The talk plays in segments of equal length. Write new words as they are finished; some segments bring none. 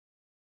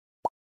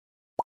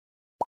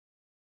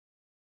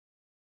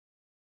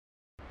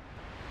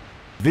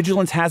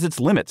vigilance has its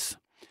limits.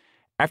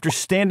 After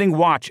standing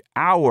watch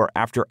hour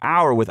after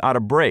hour without a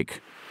break,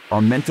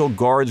 our mental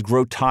guards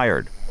grow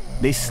tired.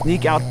 They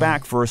sneak out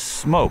back for a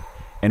smoke,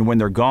 and when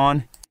they're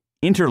gone,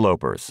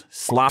 interlopers,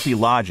 sloppy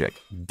logic,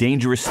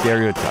 dangerous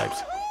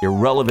stereotypes,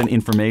 irrelevant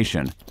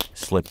information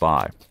slip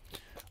by.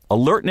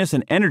 Alertness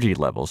and energy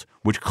levels,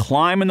 which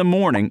climb in the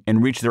morning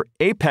and reach their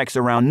apex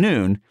around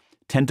noon,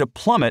 tend to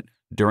plummet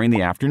during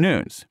the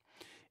afternoons.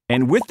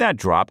 And with that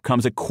drop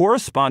comes a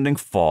corresponding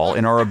fall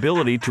in our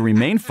ability to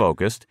remain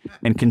focused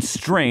and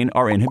constrain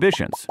our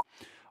inhibitions.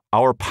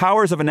 Our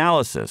powers of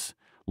analysis,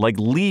 like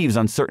leaves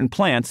on certain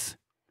plants,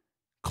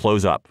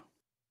 close up.